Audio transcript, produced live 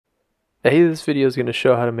Hey, this video is going to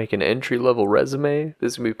show how to make an entry-level resume.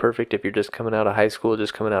 This is going to be perfect if you're just coming out of high school,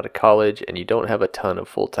 just coming out of college, and you don't have a ton of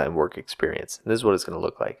full-time work experience. And this is what it's going to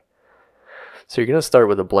look like. So you're going to start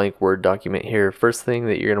with a blank Word document here. First thing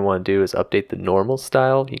that you're going to want to do is update the normal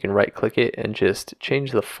style. You can right-click it and just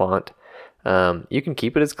change the font. You can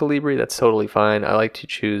keep it as Calibri, that's totally fine. I like to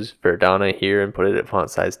choose Verdana here and put it at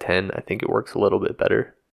font size 10. I think it works a little bit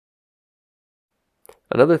better.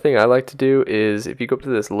 Another thing I like to do is if you go up to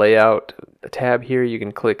this layout tab here, you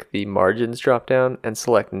can click the margins drop down and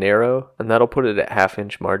select narrow, and that'll put it at 1/2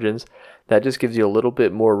 inch margins. That just gives you a little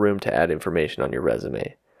bit more room to add information on your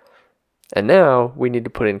resume. And now we need to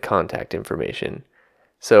put in contact information.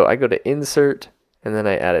 So I go to insert and then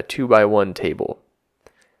I add a 2x1 table.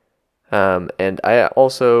 And I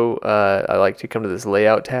also I like to come to this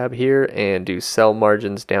layout tab here and do cell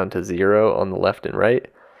margins down to 0 on the left and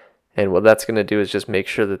right. And what that's going to do is just make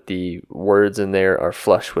sure that the words in there are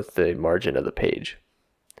flush with the margin of the page.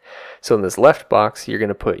 So in this left box, you're going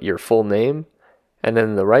to put your full name. And then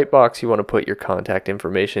in the right box, you want to put your contact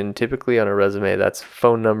information. Typically on a resume, that's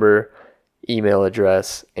phone number, email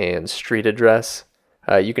address, and street address.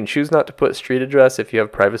 You can choose not to put street address if you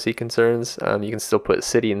have privacy concerns. You can still put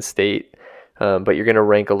city and state, but you're going to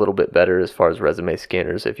rank a little bit better as far as resume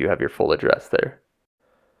scanners if you have your full address there.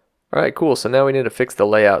 Alright, cool. So now we need to fix the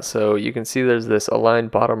layout. So you can see there's this align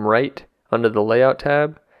bottom right under the layout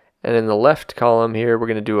tab. And in the left column here, we're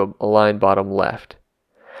going to do a align bottom left.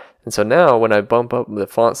 And so now when I bump up the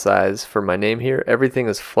font size for my name here, everything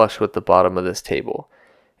is flush with the bottom of this table.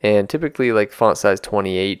 And typically like font size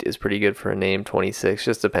 28 is pretty good for a name, 26,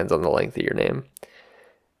 just depends on the length of your name.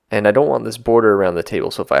 And I don't want this border around the table.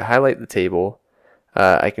 So if I highlight the table,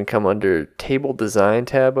 I can come under Table Design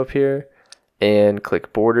tab up here and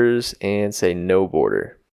click borders and say no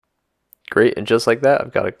border. Great, and just like that,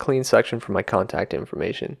 I've got a clean section for my contact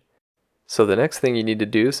information. So the next thing you need to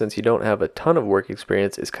do, since you don't have a ton of work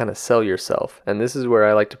experience, is kind of sell yourself. And this is where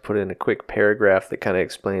I like to put in a quick paragraph that kind of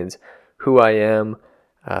explains who I am,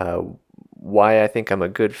 why I think I'm a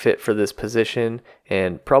good fit for this position,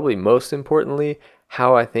 and probably most importantly,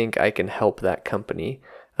 how I think I can help that company.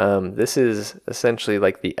 This is essentially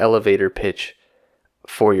like the elevator pitch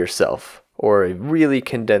for yourself, or a really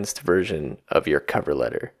condensed version of your cover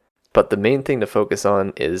letter. But the main thing to focus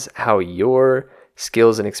on is how your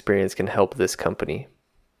skills and experience can help this company.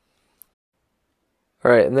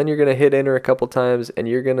 Alright, and then you're going to hit enter a couple times and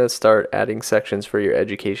you're going to start adding sections for your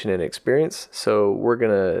education and experience. So we're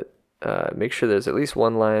going to make sure there's at least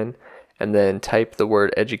one line and then type the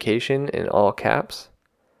word education in all caps.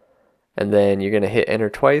 And then you're going to hit enter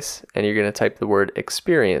twice and you're going to type the word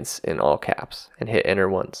experience in all caps and hit enter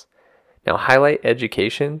once. Now highlight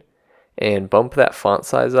education and bump that font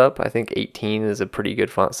size up. I think 18 is a pretty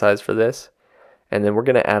good font size for this. And then we're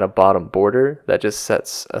going to add a bottom border that just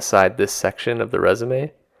sets aside this section of the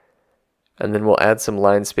resume. And then we'll add some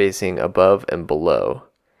line spacing above and below.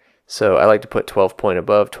 So I like to put 12 point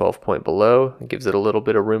above, 12 point below. It gives it a little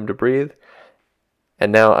bit of room to breathe.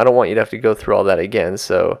 And now I don't want you to have to go through all that again.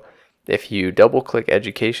 So if you double click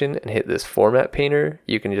education and hit this format painter,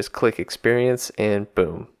 you can just click experience and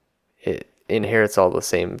boom. It inherits all the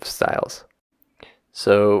same styles.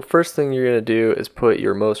 So first thing you're going to do is put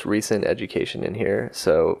your most recent education in here.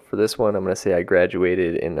 So for this one, I'm going to say I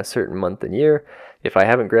graduated in a certain month and year. If I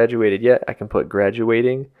haven't graduated yet, I can put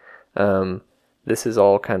graduating. This is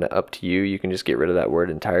all kind of up to you. You can just get rid of that word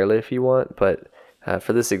entirely if you want. But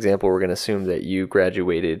for this example, we're going to assume that you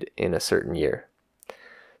graduated in a certain year.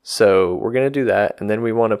 So we're going to do that. And then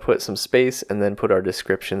we want to put some space and then put our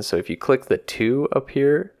description. So if you click the 2 up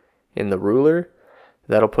here in the ruler,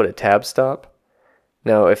 that'll put a tab stop.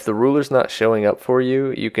 Now if the ruler's not showing up for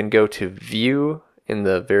you, you can go to view in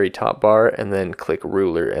the very top bar and then click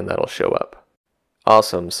ruler and that'll show up.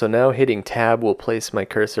 Awesome, so now hitting tab will place my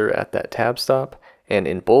cursor at that tab stop, and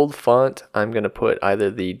in bold font I'm going to put either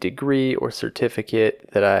the degree or certificate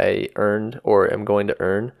that I earned or am going to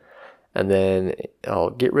earn, and then I'll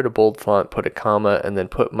get rid of bold font, put a comma, and then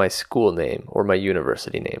put my school name or my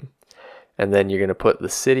university name. And then you're going to put the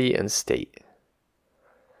city and state.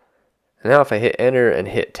 And now if I hit enter and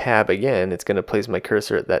hit tab again, it's going to place my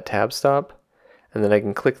cursor at that tab stop. And then I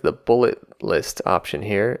can click the bullet list option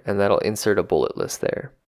here, and that'll insert a bullet list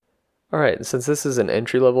there. Alright, since this is an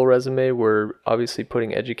entry-level resume, we're obviously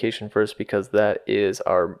putting education first because that is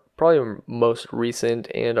our probably most recent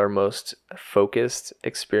and our most focused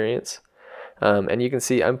experience. And you can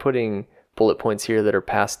see I'm putting bullet points here that are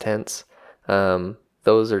past tense.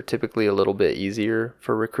 Those are typically a little bit easier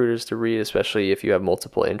for recruiters to read, especially if you have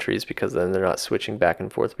multiple entries, because then they're not switching back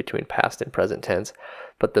and forth between past and present tense.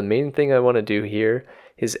 But the main thing I want to do here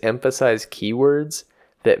is emphasize keywords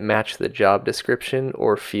that match the job description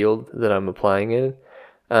or field that I'm applying in.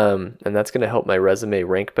 And that's going to help my resume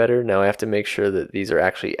rank better. Now I have to make sure that these are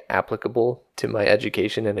actually applicable to my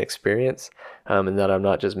education and experience, and that I'm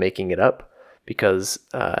not just making it up, because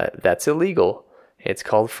that's illegal. It's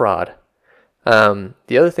called fraud.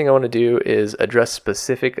 The other thing I want to do is address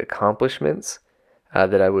specific accomplishments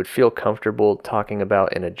that I would feel comfortable talking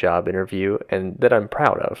about in a job interview and that I'm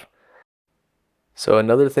proud of. So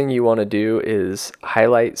another thing you want to do is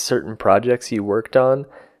highlight certain projects you worked on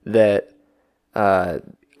that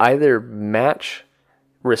either match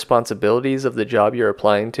responsibilities of the job you're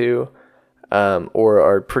applying to, or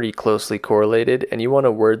are pretty closely correlated, and you want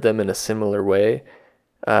to word them in a similar way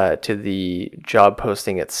to the job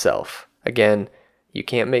posting itself. Again, you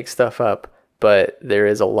can't make stuff up, but there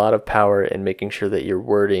is a lot of power in making sure that your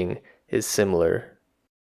wording is similar.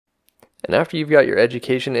 And after you've got your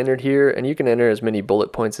education entered here, and you can enter as many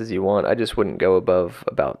bullet points as you want, I just wouldn't go above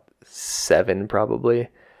about 7 probably,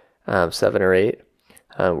 7 or 8.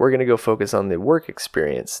 We're going to go focus on the work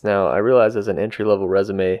experience. Now, I realize as an entry-level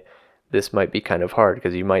resume, this might be kind of hard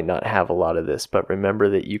because you might not have a lot of this, but remember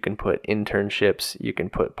that you can put internships, you can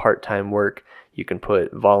put part-time work, you can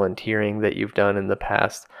put volunteering that you've done in the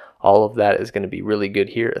past. All of that is going to be really good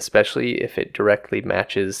here, especially if it directly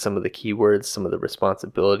matches some of the keywords, some of the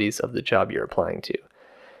responsibilities of the job you're applying to.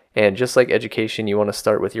 And just like education, you want to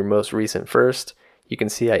start with your most recent first. You can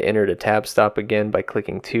see I entered a tab stop again by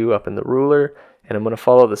clicking 2 up in the ruler, and I'm going to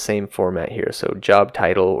follow the same format here. So job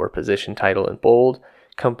title or position title in bold,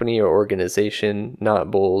 company or organization,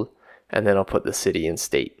 not bold, and then I'll put the city and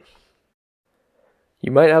state.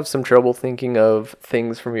 You might have some trouble thinking of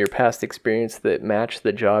things from your past experience that match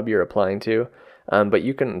the job you're applying to, but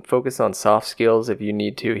you can focus on soft skills if you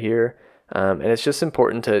need to here. And it's just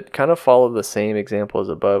important to kind of follow the same example as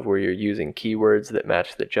above, where you're using keywords that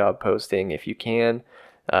match the job posting if you can,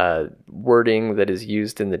 wording that is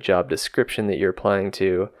used in the job description that you're applying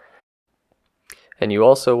to. And you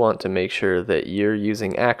also want to make sure that you're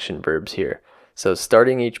using action verbs here. So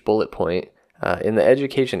starting each bullet point in the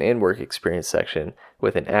education and work experience section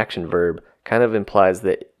with an action verb kind of implies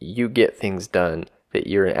that you get things done, that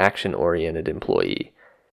you're an action-oriented employee.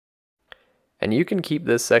 And you can keep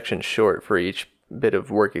this section short for each bit of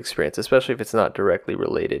work experience, especially if it's not directly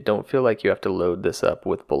related. Don't feel like you have to load this up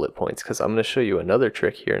with bullet points, because I'm going to show you another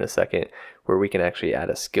trick here in a second where we can actually add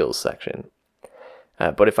a skills section.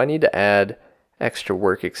 But if I need to add extra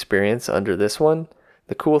work experience under this one,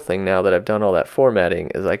 the cool thing now that I've done all that formatting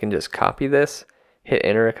is I can just copy this, hit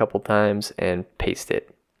enter a couple times, and paste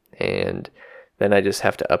it. And then I just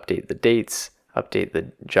have to update the dates, update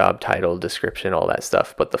the job title, description, all that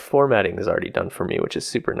stuff. But the formatting is already done for me, which is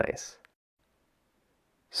super nice.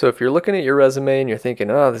 So if you're looking at your resume and you're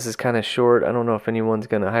thinking, oh, this is kind of short, I don't know if anyone's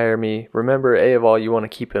going to hire me, remember, A of all, you want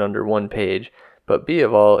to keep it under 1 page. But B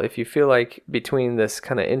of all, if you feel like between this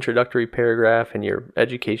kind of introductory paragraph and your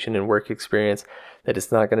education and work experience that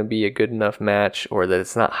it's not going to be a good enough match, or that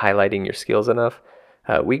it's not highlighting your skills enough,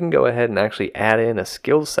 we can go ahead and actually add in a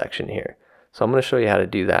skills section here. So I'm going to show you how to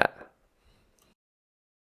do that.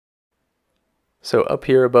 So up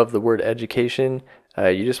here above the word education,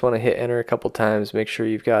 you just want to hit enter a couple times, make sure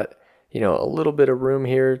you've got, a little bit of room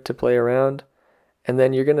here to play around, and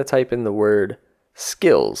then you're going to type in the word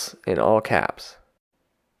skills in all caps.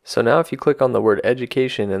 So now if you click on the word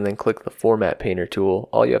education and then click the format painter tool,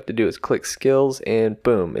 all you have to do is click skills and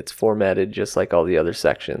boom, it's formatted just like all the other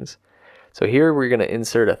sections. So here we're going to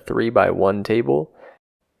insert a 3x1 table.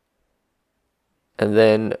 And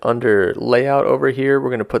then under layout over here, we're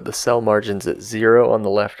going to put the cell margins at 0 on the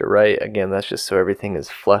left or right. Again, that's just so everything is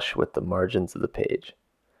flush with the margins of the page.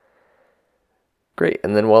 Great,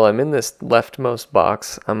 and then while I'm in this leftmost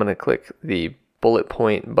box, I'm going to click the bullet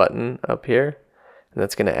point button up here, and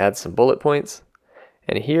that's going to add some bullet points.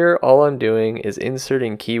 And here all I'm doing is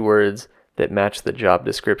inserting keywords that match the job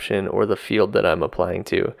description or the field that I'm applying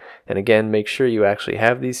to. And again, make sure you actually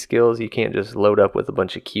have these skills. You can't just load up with a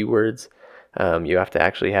bunch of keywords. You have to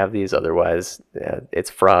actually have these, otherwise it's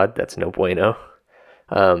fraud. That's no bueno.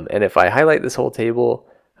 And if I highlight this whole table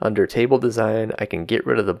under table design, I can get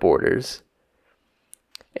rid of the borders.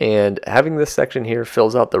 And having this section here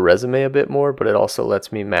fills out the resume a bit more, but it also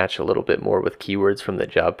lets me match a little bit more with keywords from the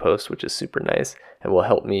job post, which is super nice and will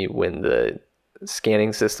help me when the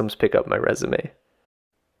scanning systems pick up my resume.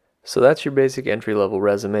 So that's your basic entry-level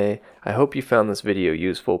resume. I hope you found this video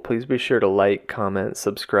useful. Please be sure to like, comment,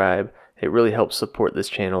 subscribe. It really helps support this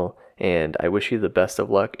channel. and I wish you the best of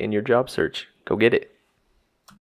luck in your job search. Go get it.